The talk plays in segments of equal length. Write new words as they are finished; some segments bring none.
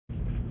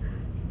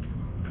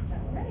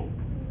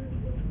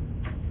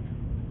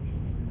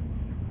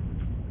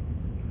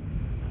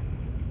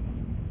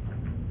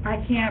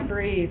can't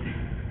breathe.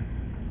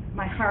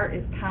 My heart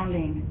is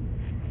pounding.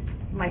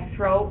 My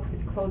throat is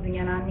closing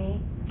in on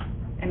me,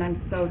 and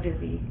I'm so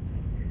dizzy.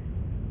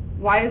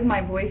 Why is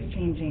my voice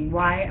changing?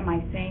 Why am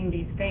I saying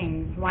these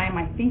things? Why am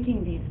I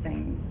thinking these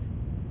things?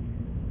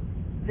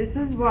 This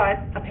is what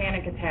a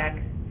panic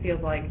attack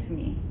feels like to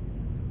me.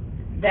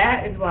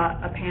 That is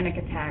what a panic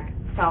attack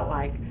felt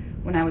like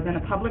when I was in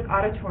a public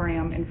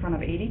auditorium in front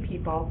of 80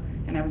 people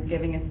and I was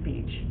giving a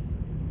speech.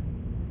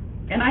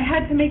 And I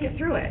had to make it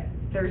through it.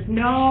 There's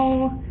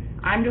no,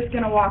 I'm just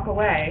going to walk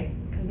away,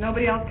 because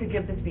nobody else could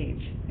give the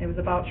speech. It was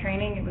about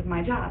training. It was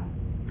my job.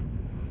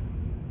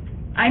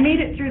 I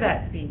made it through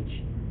that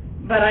speech,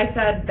 but I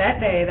said that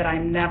day that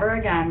I'm never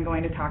again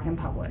going to talk in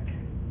public.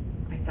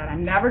 I said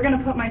I'm never going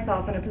to put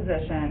myself in a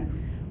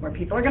position where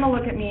people are going to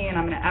look at me and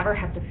I'm going to ever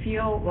have to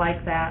feel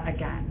like that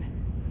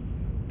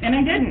again. And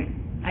I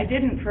didn't. I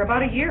didn't for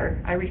about a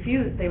year. I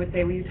refused. They would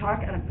say, will you talk?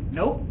 And I said,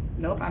 nope,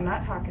 I'm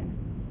not talking.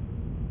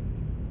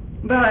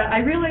 But I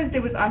realized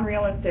it was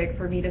unrealistic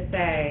for me to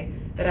say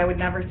that I would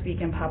never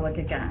speak in public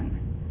again.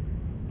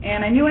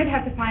 And I knew I'd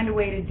have to find a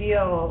way to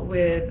deal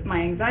with my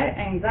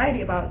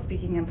anxiety about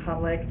speaking in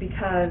public,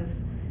 because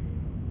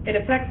it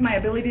affects my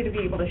ability to be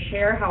able to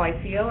share how I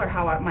feel or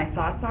how my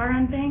thoughts are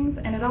on things,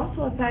 and it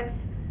also affects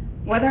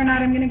whether or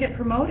not I'm going to get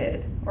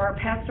promoted or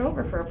passed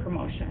over for a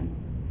promotion.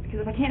 Because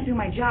if I can't do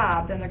my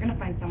job, then they're going to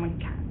find someone who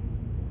can.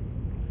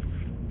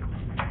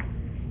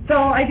 So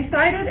I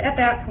decided at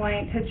that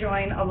point to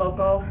join a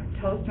local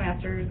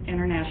Toastmasters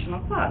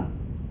International Club.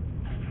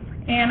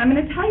 And I'm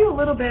going to tell you a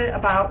little bit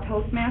about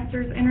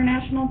Toastmasters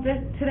International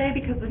today,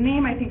 because the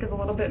name I think is a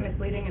little bit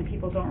misleading and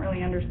people don't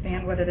really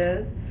understand what it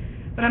is.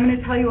 But I'm going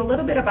to tell you a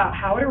little bit about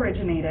how it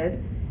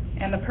originated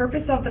and the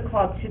purpose of the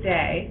club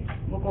today.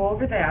 We'll go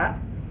over that.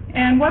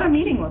 And what a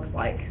meeting looks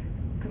like,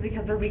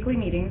 because they're weekly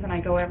meetings and I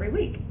go every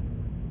week.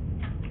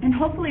 And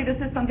hopefully this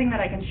is something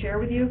that I can share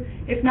with you,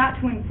 if not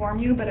to inform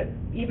you, but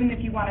even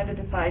if you wanted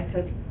to decide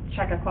to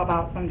check a club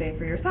out someday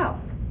for yourself.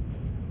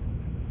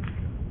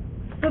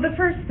 So the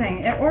first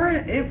thing,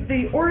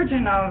 the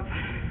origin of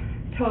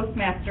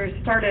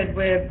Toastmasters started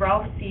with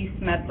Ralph C.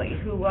 Smedley,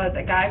 who was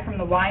a guy from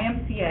the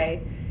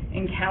YMCA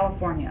in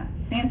California,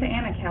 Santa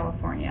Ana,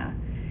 California.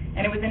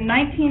 And it was in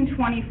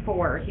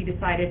 1924 he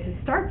decided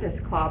to start this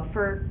club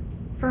for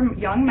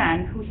young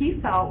men who he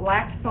felt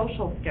lacked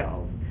social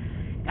skills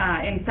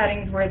in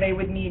settings where they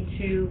would need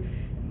to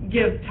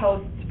give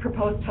toasts,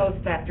 propose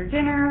toasts after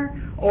dinner,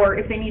 or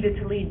if they needed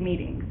to lead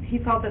meetings. He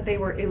felt that they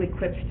were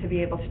ill-equipped to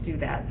be able to do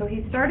that. So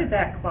he started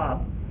that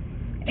club,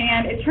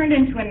 and it turned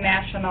into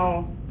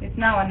it's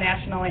now a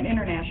national and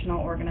international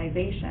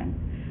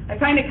organization. I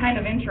find it kind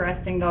of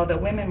interesting, though,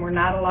 that women were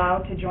not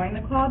allowed to join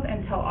the club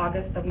until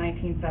August of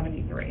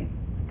 1973.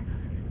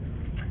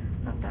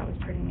 I thought that was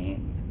pretty neat.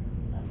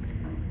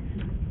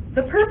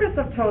 The purpose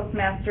of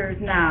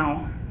Toastmasters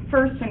now,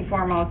 first and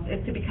foremost,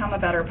 is to become a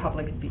better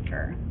public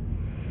speaker.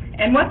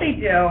 And what they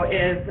do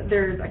is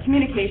there's a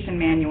communication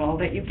manual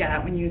that you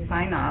get when you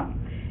sign up,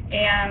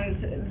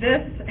 and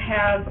this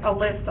has a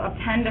list of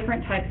 10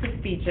 different types of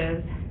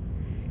speeches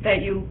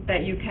that you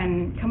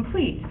can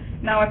complete.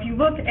 Now, if you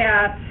look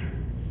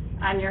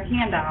on your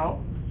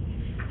handout,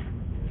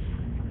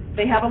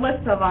 they have a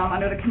list of them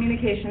under the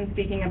communication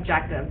speaking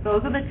objectives.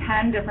 Those are the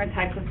 10 different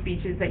types of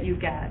speeches that you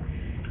get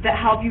that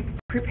help you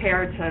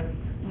prepare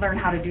to learn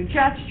how to do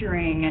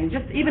gesturing and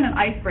just even an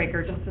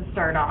icebreaker just to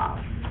start off.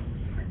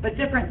 But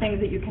different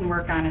things that you can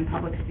work on in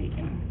public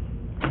speaking.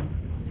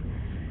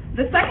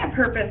 The second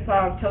purpose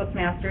of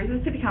Toastmasters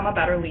is to become a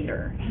better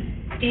leader.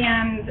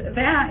 And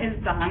that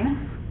is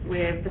done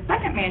with the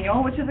second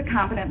manual, which is a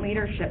competent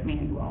leadership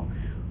manual.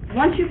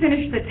 Once you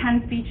finish the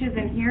 10 speeches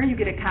in here, you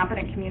get a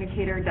competent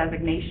communicator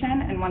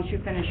designation, and once you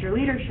finish your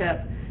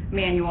leadership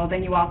manual,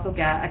 then you also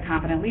get a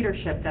competent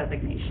leadership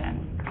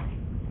designation.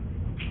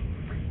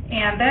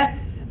 And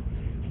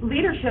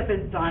leadership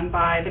is done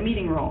by the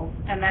meeting roles,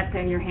 and that's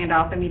in your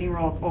handout, the meeting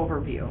roles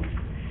overview.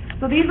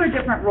 So these are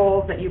different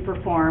roles that you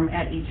perform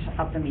at each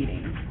of the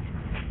meetings.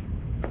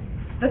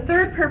 The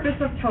third purpose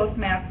of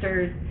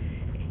Toastmasters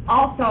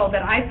also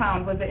that I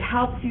found was it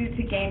helps you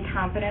to gain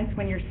confidence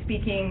when you're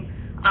speaking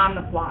on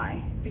the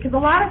fly. Because a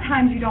lot of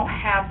times you don't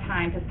have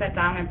time to sit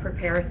down and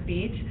prepare a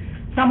speech.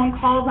 Someone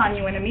calls on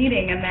you in a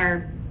meeting and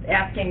they're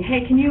asking,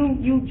 hey,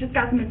 you just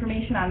got some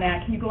information on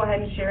that, can you go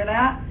ahead and share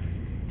that?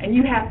 And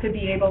you have to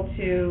be able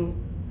to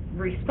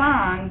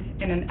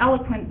respond in an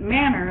eloquent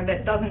manner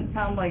that doesn't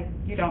sound like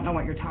you don't know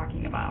what you're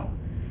talking about.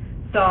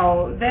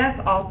 So that's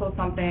also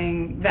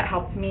something that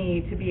helps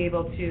me to be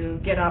able to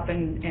get up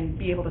and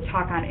be able to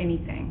talk on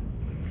anything.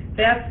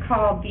 That's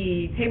called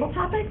the table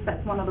topics.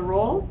 That's one of the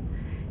roles.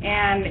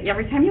 And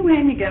every time you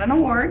win, you get an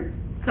award.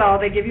 So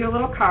they give you a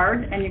little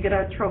card, and you get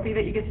a trophy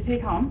that you get to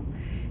take home.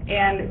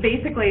 And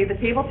basically,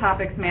 the table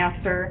topics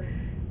master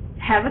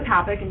has a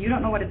topic, and you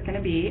don't know what it's going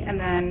to be, and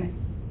then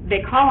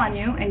they call on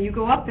you, and you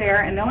go up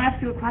there, and they'll ask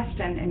you a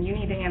question, and you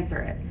need to answer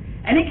it.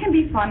 And it can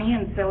be funny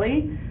and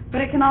silly,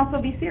 but it can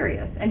also be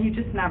serious, and you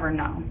just never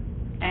know.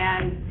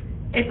 And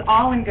it's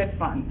all in good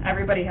fun.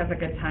 Everybody has a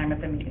good time at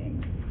the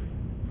meeting.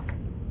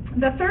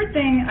 The third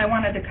thing I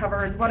wanted to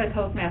cover is what a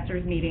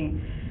Toastmasters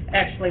meeting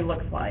actually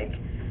looks like.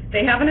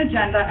 They have an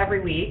agenda every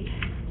week.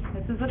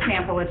 This is a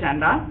sample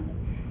agenda,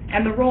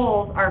 and the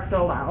roles are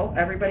filled out.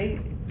 Everybody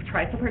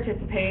tries to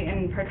participate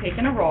and partake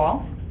in a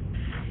role.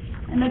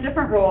 And the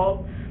different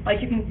roles,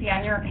 like you can see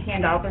on your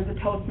handout, there's a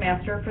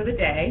Toastmaster for the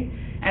day,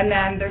 and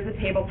then there's a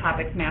table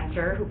topics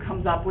master who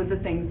comes up with the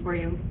things where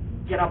you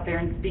get up there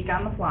and speak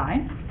on the fly.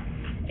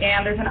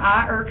 And there's an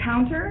ah-er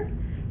counter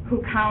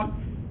who counts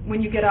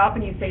when you get up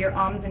and you say your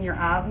ums and your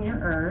ahs and your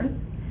ers,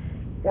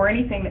 or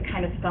anything that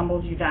kind of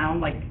stumbles you down,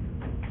 like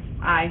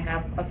I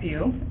have a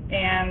few.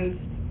 And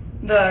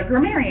the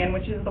grammarian,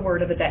 which is the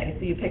word of the day.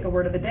 So you pick a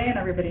word of the day and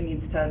everybody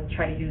needs to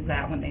try to use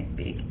that when they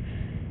speak.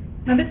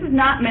 Now this is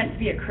not meant to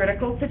be a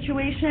critical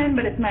situation,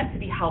 but it's meant to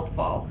be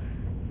helpful.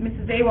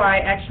 Mrs. AY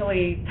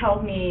actually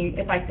tells me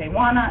if I say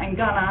wanna and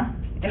gonna,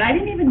 and I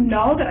didn't even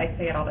know that I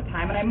say it all the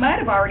time, and I might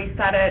have already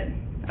said it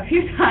a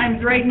few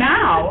times right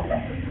now.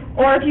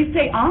 Or if you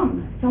say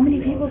so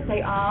many people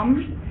say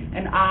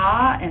and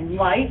ah and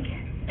like,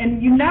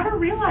 and you never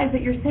realize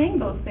that you're saying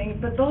those things,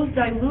 but those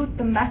dilute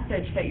the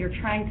message that you're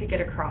trying to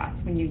get across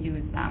when you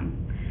use them.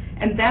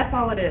 And that's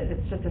all it is.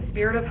 It's just a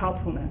spirit of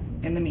helpfulness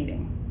in the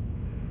meeting.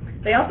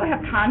 They also have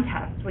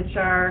contests, which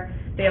are,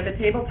 they have the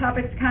table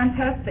topics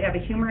contest, they have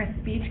a humorous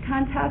speech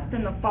contest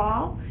in the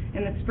fall.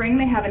 In the spring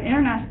they have an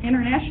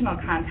international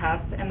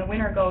contest, and the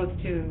winner goes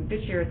to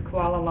this year's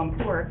Kuala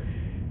Lumpur.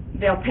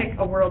 They'll pick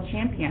a world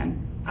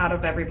champion out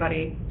of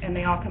everybody, and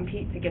they all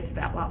compete to get to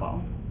that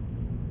level.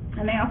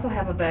 And they also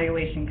have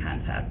evaluation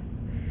contests.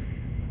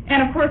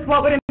 And of course,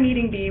 what would a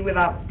meeting be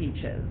without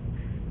speeches?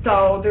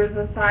 So there's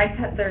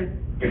there's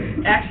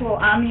actual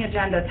on the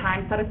agenda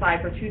time set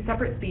aside for 2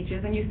 separate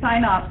speeches, and you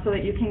sign up so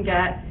that you can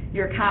get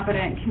your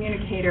competent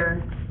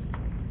communicator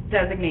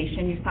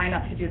designation. You sign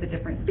up to do the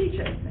different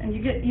speeches, and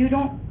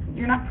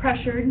you're not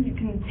pressured. You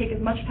can take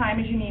as much time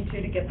as you need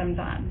to get them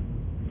done.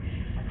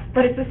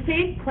 But it's a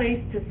safe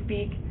place to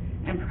speak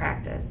and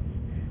practice.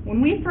 When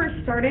we first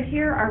started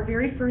here, our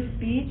very first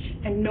speech,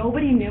 and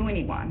nobody knew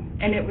anyone,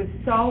 and it was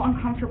so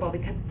uncomfortable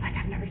because it's like,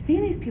 I've never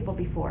seen these people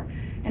before.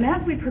 And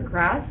as we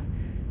progress,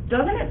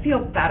 doesn't it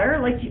feel better?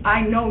 Like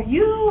I know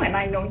you, and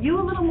I know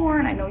you a little more,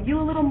 and I know you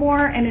a little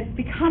more, and it's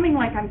becoming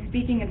like I'm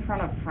speaking in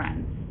front of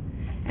friends.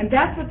 And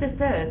that's what this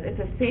is. It's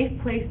a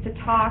safe place to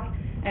talk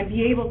and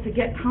be able to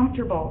get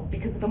comfortable,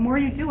 because the more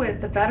you do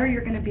it, the better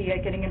you're going to be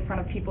at getting in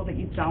front of people that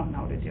you don't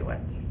know to do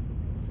it.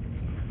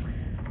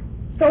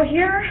 So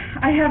here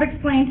I have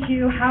explained to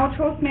you how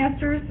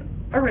Toastmasters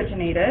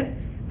originated,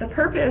 the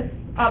purpose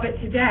of it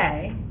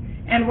today,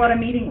 and what a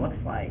meeting looks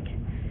like.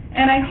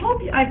 And I hope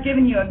I've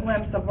given you a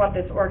glimpse of what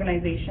this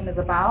organization is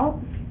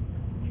about.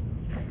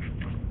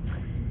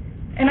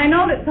 And I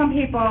know that some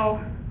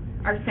people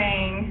are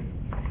saying,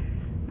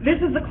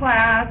 this is the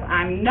class,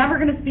 I'm never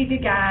going to speak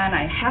again,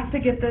 I have to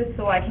get this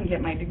so I can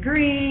get my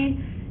degree,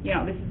 you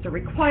know, this is a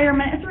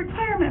requirement. It's a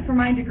requirement for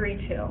my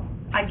degree too.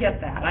 I get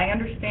that. I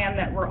understand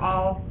that we're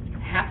all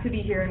have to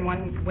be here in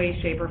one way,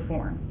 shape, or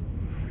form.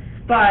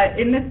 But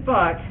in this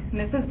book, and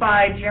this is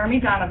by Jeremy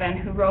Donovan,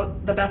 who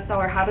wrote the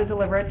bestseller How to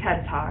Deliver a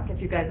TED Talk,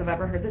 if you guys have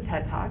ever heard the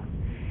TED Talks,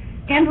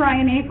 and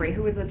Ryan Avery,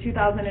 who was a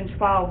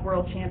 2012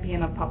 World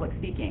Champion of Public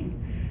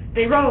Speaking.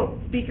 They wrote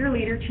Speaker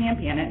Leader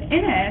Champion, and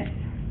in it,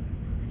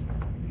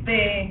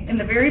 in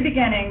the very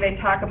beginning,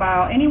 they talk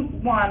about any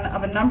one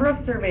of a number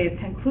of surveys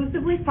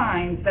conclusively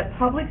finds that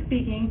public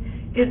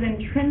speaking is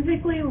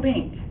intrinsically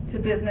linked to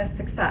business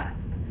success.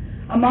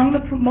 Among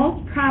the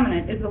most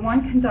prominent is the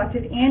one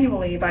conducted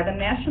annually by the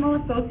National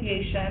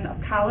Association of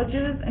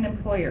Colleges and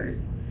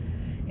Employers.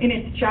 In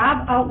its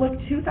Job Outlook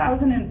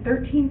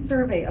 2013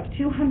 survey of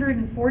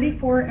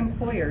 244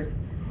 employers,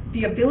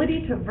 the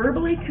ability to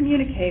verbally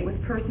communicate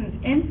with persons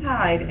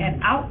inside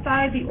and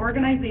outside the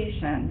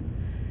organization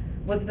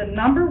was the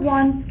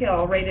 #1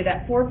 skill, rated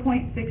at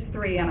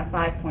 4.63 on a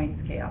 5-point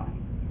scale.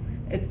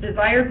 It's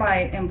desired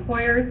by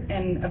employers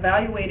in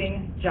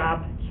evaluating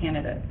job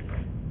candidates.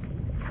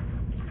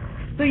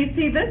 So you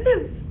see, this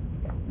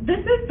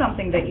is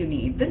something that you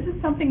need. This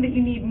is something that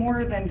you need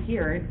more than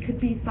here. It could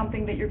be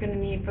something that you're going to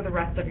need for the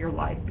rest of your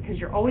life, because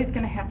you're always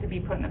going to have to be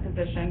put in a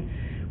position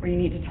where you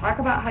need to talk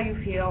about how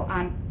you feel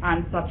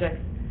on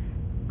subjects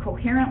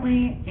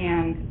coherently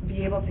and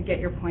be able to get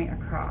your point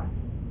across.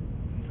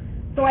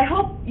 So I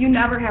hope you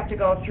never have to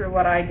go through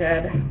what I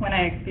did when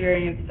I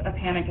experienced a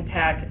panic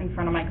attack in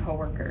front of my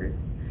coworkers.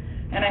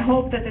 And I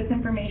hope that this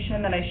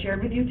information that I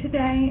shared with you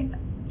today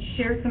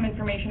shares some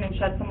information and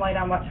shed some light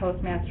on what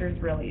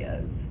Toastmasters really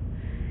is.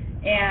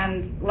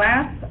 And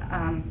last,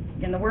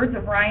 in the words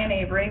of Ryan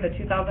Avery, the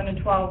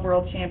 2012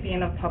 World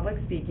Champion of Public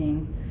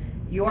Speaking,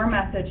 your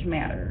message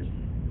matters.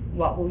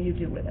 What will you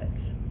do with it?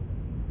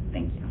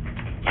 Thank you.